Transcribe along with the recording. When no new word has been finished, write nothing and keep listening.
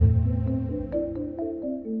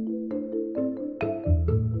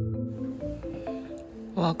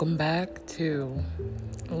Welcome back to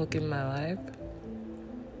Look in My Life.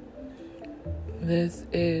 This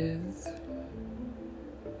is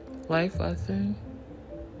life lesson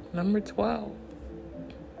number 12.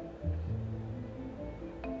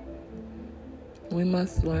 We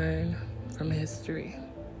must learn from history.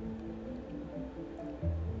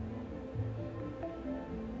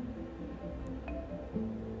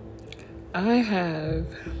 I have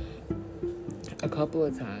a couple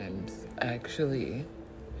of times actually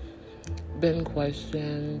been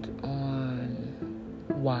questioned on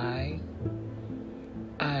why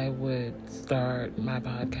I would start my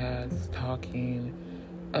podcast talking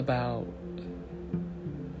about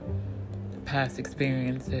past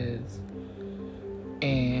experiences.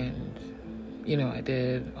 And, I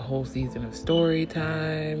did a whole season of story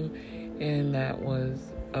time, and that was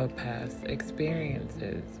of past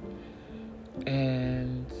experiences.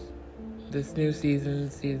 And this new season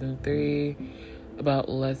 3, about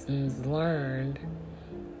lessons learned,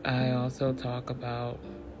 I also talk about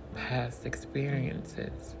past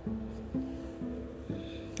experiences.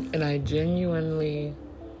 And I genuinely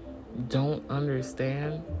don't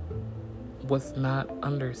understand what's not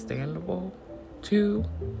understandable to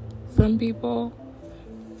some people.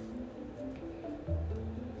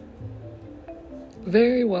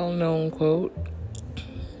 Very well-known quote.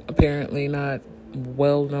 Apparently not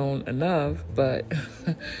well-known enough, but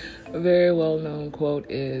a very well-known quote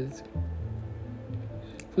is,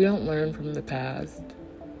 if we don't learn from the past,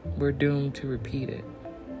 we're doomed to repeat it.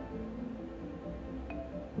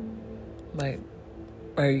 Like,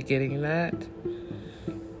 are you getting that?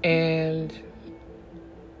 And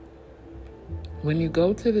when you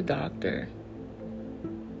go to the doctor,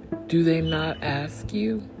 do they not ask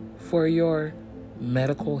you for your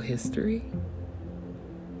medical history?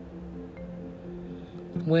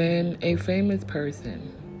 When a famous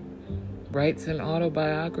person writes an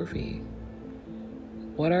autobiography,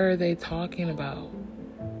 what are they talking about?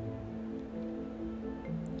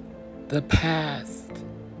 The past.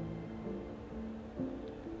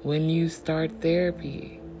 When you start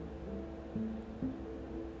therapy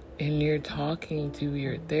and you're talking to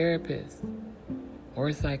your therapist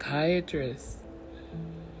or psychiatrist,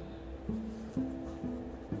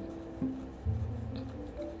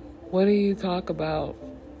 what do you talk about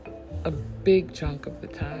a big chunk of the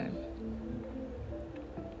time?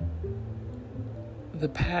 The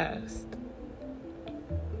past.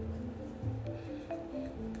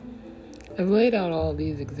 I've laid out all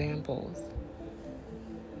these examples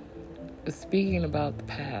of speaking about the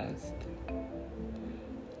past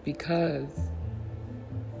because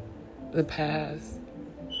the past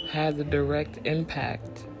has a direct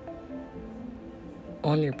impact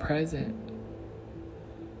on your present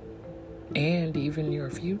and even your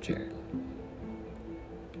future.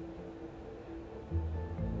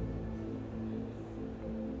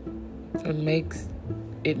 What makes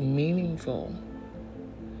it meaningful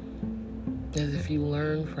is if you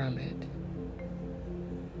learn from it.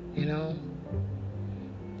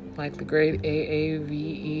 Like the great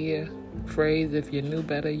AAVE phrase, if you knew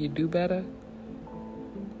better, you do better.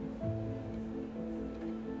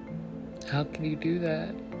 How can you do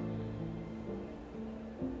that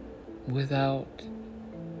without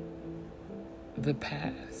the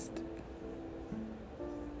past?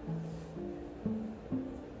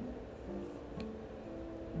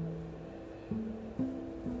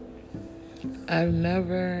 I've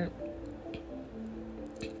never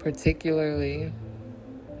particularly,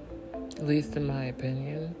 at least in my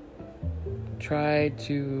opinion, tried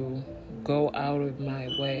to go out of my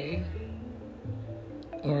way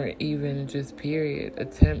or even just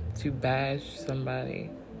attempt to bash somebody.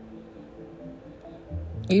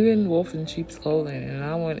 Even Wolf in Sheep's Clothing, and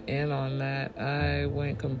I went in on that. I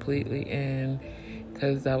went completely in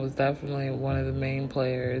because that was definitely one of the main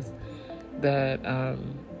players that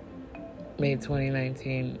made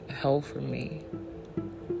 2019 hell for me.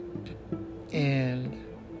 And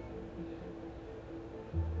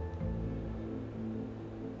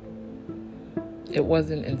it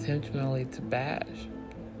wasn't intentionally to bash.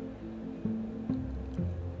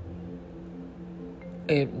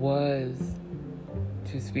 It was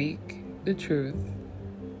to speak the truth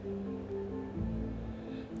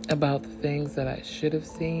about the things that I should have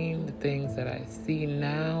seen, the things that I see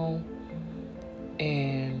now,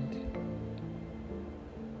 and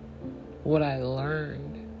what I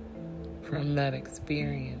learned from that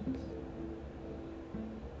experience.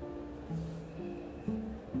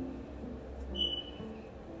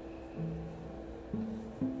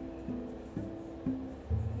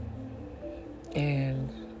 And,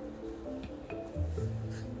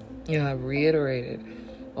 I've reiterated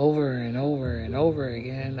over and over and over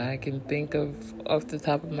again. I can think of, off the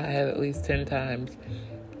top of my head, at least 10 times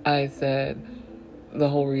I said the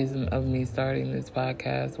whole reason of me starting this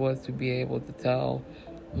podcast was to be able to tell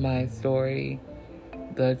my story,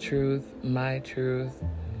 the truth, my truth.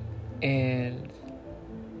 And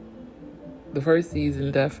the first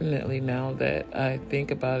season, definitely, now that I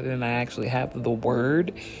think about it and I actually have the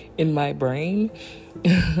word in my brain,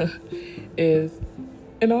 is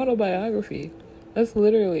an autobiography. That's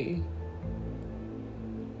literally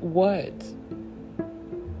what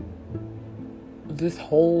this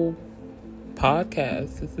whole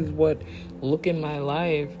podcast, this is what Look in My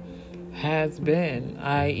Life has been.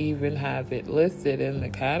 I even have it listed in the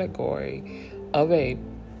category of a,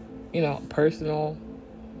 personal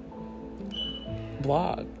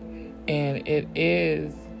blog. And it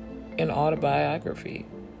is an autobiography.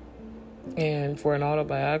 And for an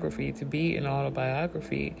autobiography to be an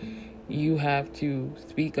autobiography, you have to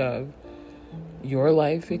speak of your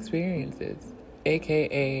life experiences,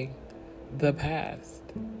 aka the past.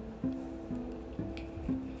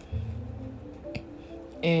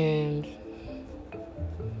 And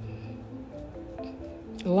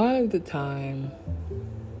a lot of the time,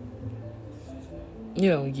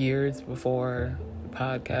 years before the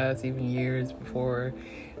podcast, even years before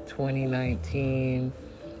 2019,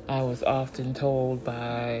 I was often told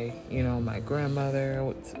by, my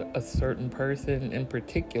grandmother, a certain person in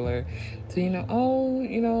particular,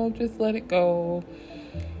 to, just let it go.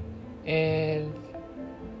 And,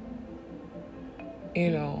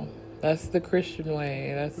 that's the Christian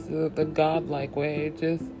way. That's the godlike way.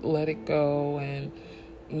 Just let it go. And,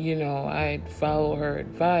 I'd follow her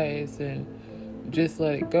advice and just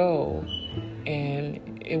let it go.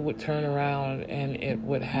 And it would turn around and it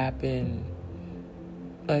would happen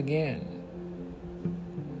again.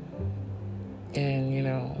 And,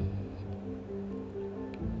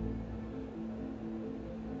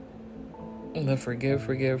 the forgive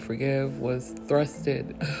was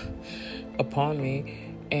thrusted upon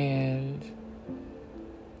me. And,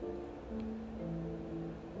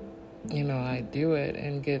 I do it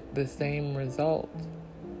and get the same result.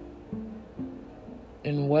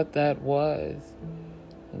 And what that was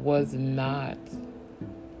not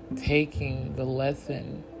taking the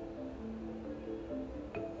lesson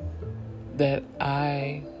that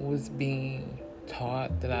I was being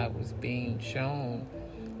taught, that I was being shown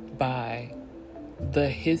by the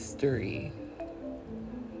history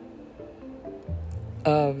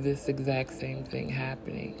of this exact same thing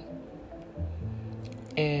happening.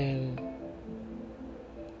 And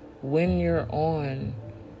when you're on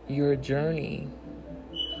your journey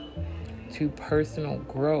to personal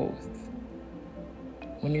growth,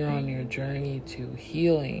 when you're on your journey to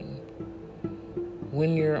healing,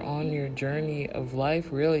 when you're on your journey of life,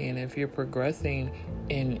 really, and if you're progressing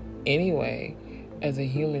in any way as a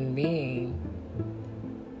human being,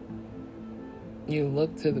 you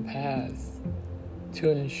look to the past to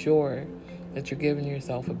ensure that you're giving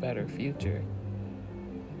yourself a better future.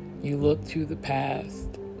 You look to the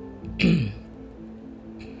past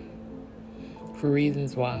for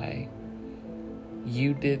reasons why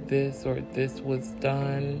you did this or this was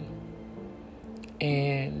done.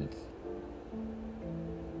 And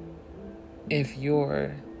if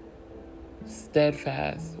you're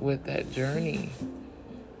steadfast with that journey,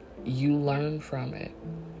 you learn from it.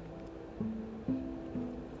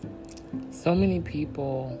 So many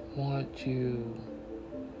people want to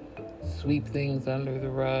sweep things under the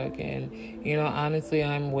rug, and honestly,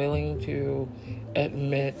 I'm willing to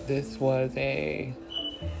admit this was a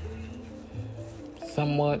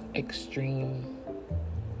somewhat extreme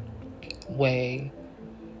way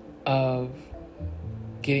of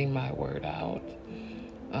getting my word out.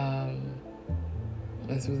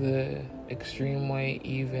 This was an extreme way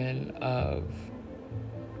even of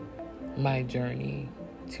my journey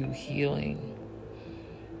to healing.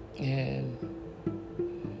 And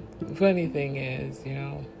the funny thing is,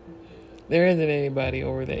 there isn't anybody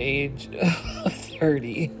over the age of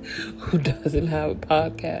 30 who doesn't have a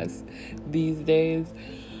podcast these days.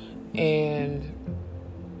 And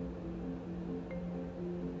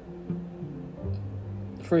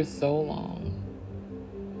for so long,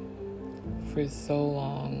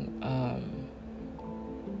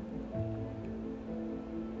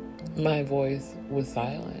 my voice was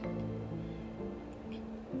silent.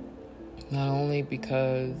 Not only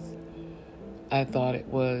because I thought it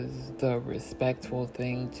was the respectful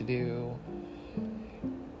thing to do,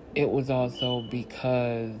 it was also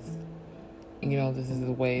because, this is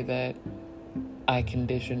the way that I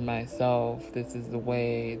conditioned myself. This is the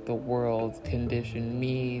way the world conditioned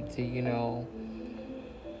me to,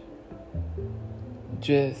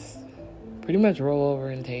 just pretty much roll over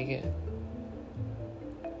and take it.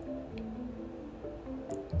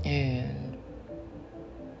 And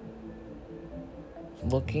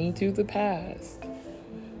looking to the past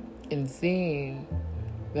and seeing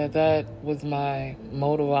that was my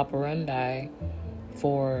mode of operandi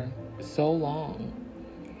for so long.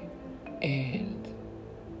 And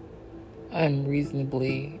I'm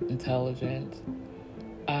reasonably intelligent.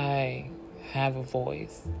 I have a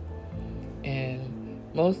voice. And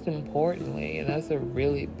most importantly, and that's a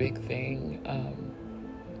really big thing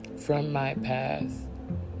from my past,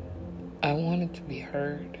 I wanted to be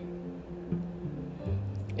heard.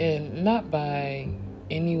 And not by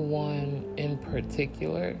anyone in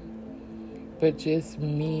particular, but just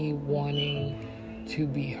me wanting to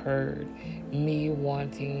be heard, me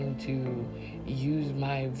wanting to use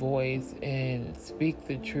my voice and speak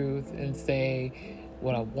the truth and say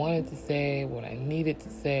what I wanted to say, what I needed to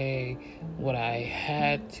say, what I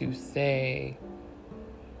had to say,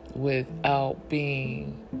 without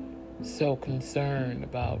being so concerned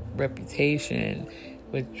about reputation,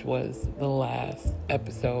 which was the last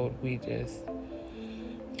episode we just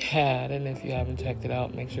had. And if you haven't checked it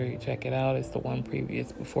out, make sure you check it out. It's the one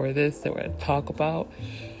previous before this that we're going to talk about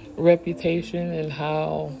reputation and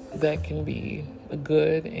how that can be a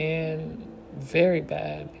good and very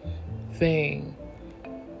bad thing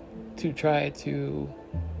to try to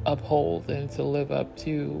uphold and to live up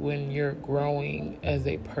to when you're growing as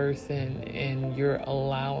a person and you're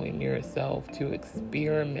allowing yourself to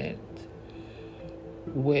experiment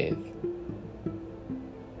with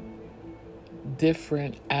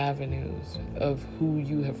different avenues of who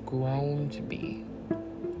you have grown to be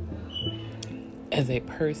as a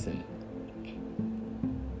person.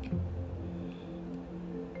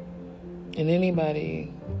 And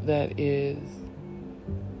anybody that is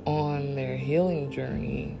on their healing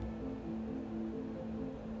journey,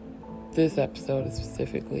 this episode is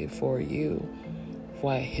specifically for you.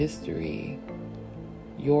 Why history,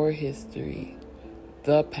 your history,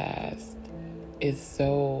 the past is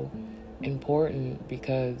so important,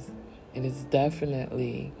 because it is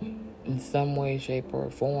definitely in some way, shape, or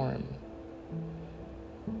form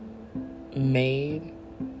made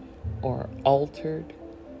or altered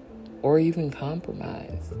or even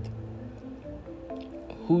compromised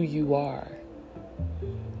who you are.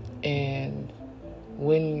 And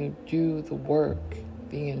when you do the work,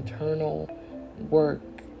 the internal work,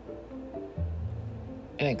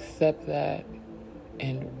 and accept that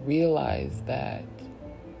and realize that,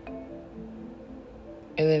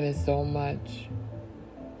 and then it's so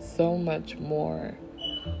much more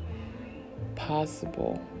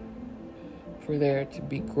possible for there to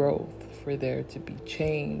be growth, for there to be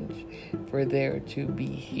change, for there to be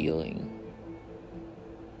healing.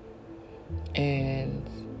 And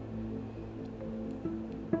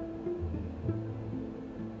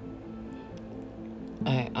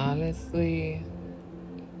I honestly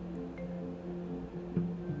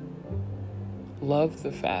love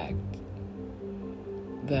the fact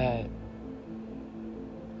that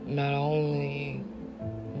not only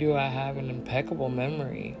do I have an impeccable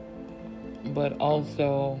memory, but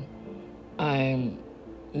also I'm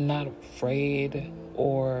not afraid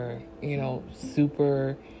or,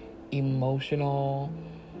 super emotional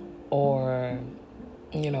or,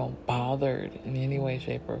 bothered in any way,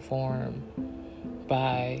 shape, or form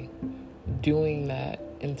by doing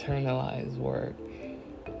that internalized work,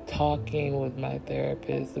 talking with my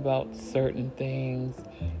therapist about certain things,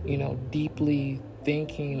 deeply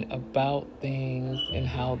thinking about things and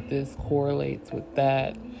how this correlates with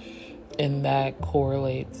that and that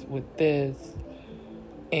correlates with this,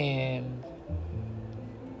 and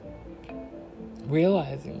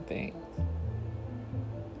realizing things.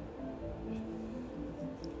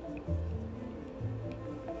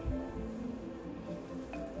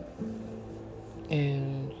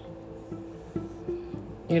 And,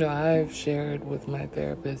 I've shared with my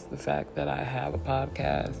therapist the fact that I have a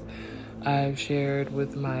podcast. I've shared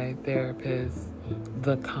with my therapist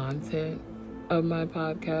the content of my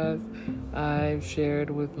podcast. I've shared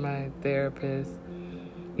with my therapist,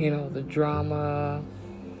 the drama.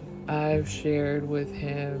 I've shared with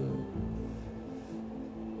him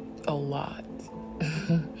a lot.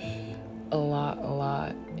 a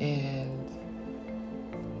lot. And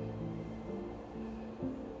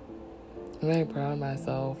I'm very proud of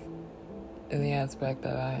myself in the aspect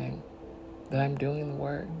that I'm doing the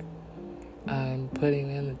work. I'm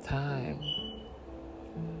putting in the time.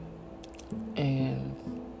 And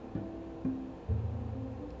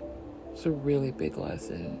it's a really big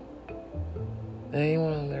lesson that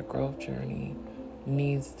anyone on their growth journey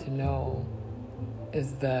needs to know,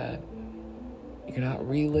 is that You're not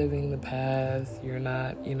reliving the past. You're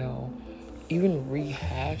not, even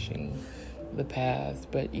rehashing the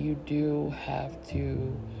past. But you do have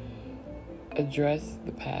to address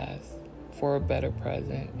the past for a better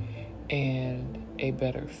present and a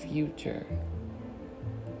better future.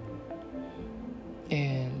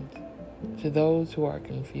 And to those who are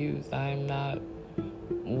confused, I'm not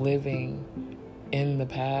living in the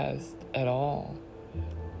past at all.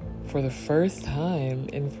 For the first time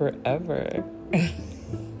in forever.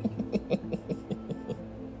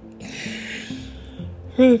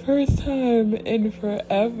 For the first time in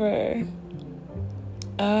forever,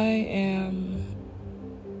 I am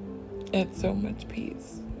at so much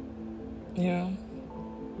peace, And,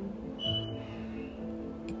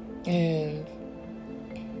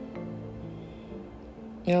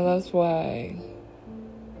 that's why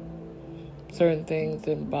certain things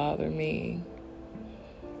didn't bother me.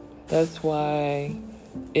 That's why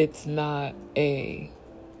it's not a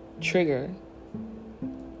trigger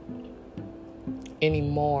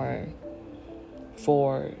anymore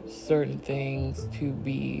for certain things to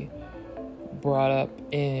be brought up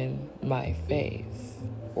in my face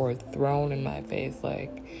or thrown in my face,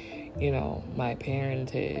 like, my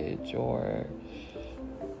parentage or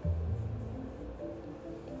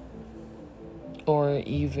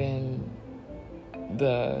even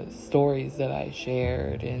the stories that I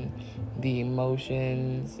shared and the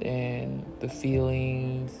emotions and the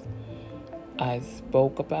feelings I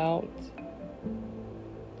spoke about.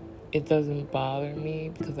 It doesn't bother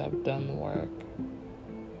me because I've done the work.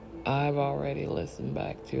 I've already listened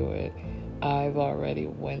back to it. I've already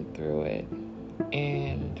went through it.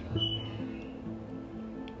 And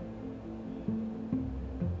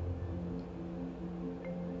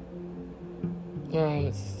we're on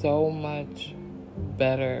a so much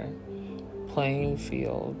better playing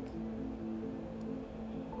field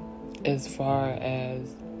as far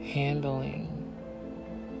as handling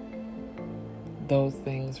those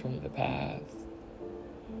things from the past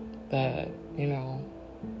that,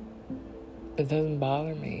 it doesn't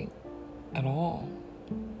bother me at all.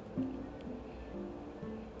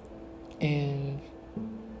 And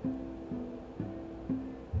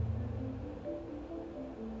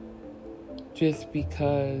just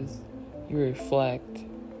because you reflect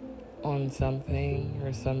on something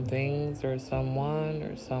or some things or someone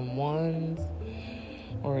or someone's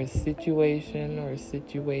or a situation or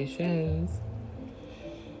situations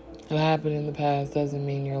that happened in the past doesn't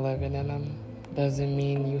mean you're living in them. Doesn't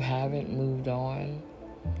mean you haven't moved on.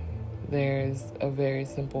 There's a very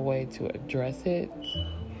simple way to address it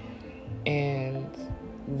and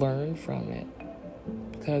learn from it.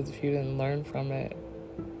 Because if you didn't learn from it,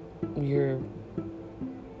 you're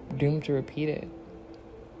doomed to repeat it.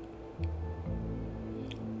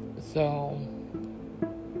 So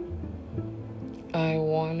I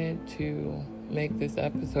wanted to make this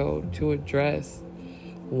episode to address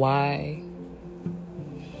why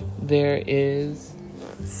there is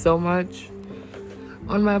so much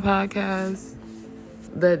on my podcast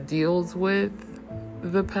that deals with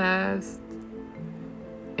the past,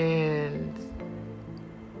 and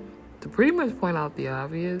to pretty much point out the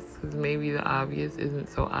obvious, because maybe the obvious isn't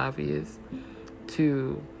so obvious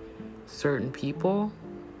to certain people.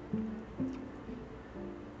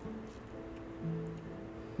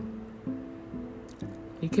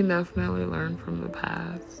 You can definitely learn from the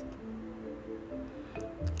past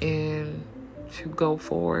and to go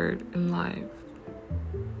forward in life.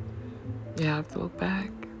 You have to look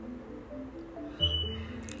back.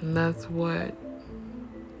 And that's what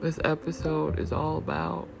this episode is all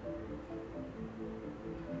about.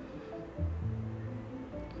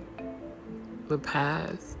 The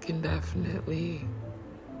past can definitely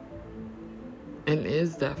and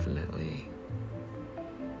is definitely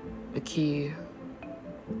the key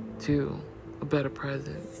to a better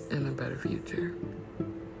present and a better future.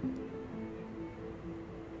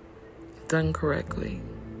 Done correctly.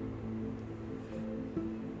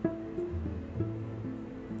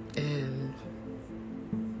 And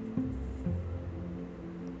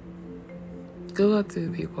good luck to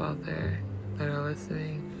the people out there that are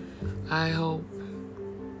listening. I hope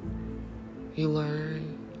you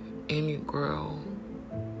learn and you grow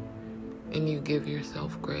and you give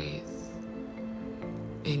yourself grace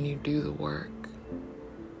and you do the work.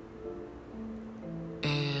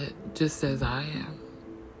 And just as I am.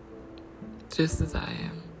 Just as I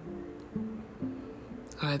am.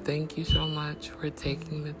 So I thank you so much for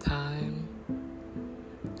taking the time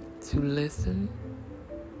to listen.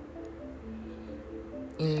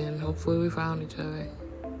 And hopefully we found each other.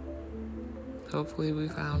 Hopefully we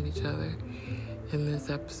found each other in this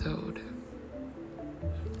episode.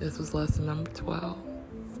 This was lesson number 12.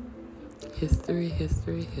 History,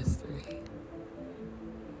 history, history.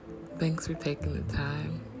 Thanks for taking the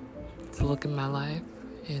time to look at my life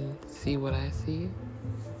and see what I see.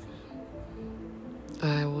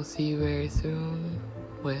 I will see you very soon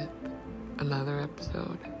with another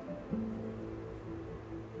episode.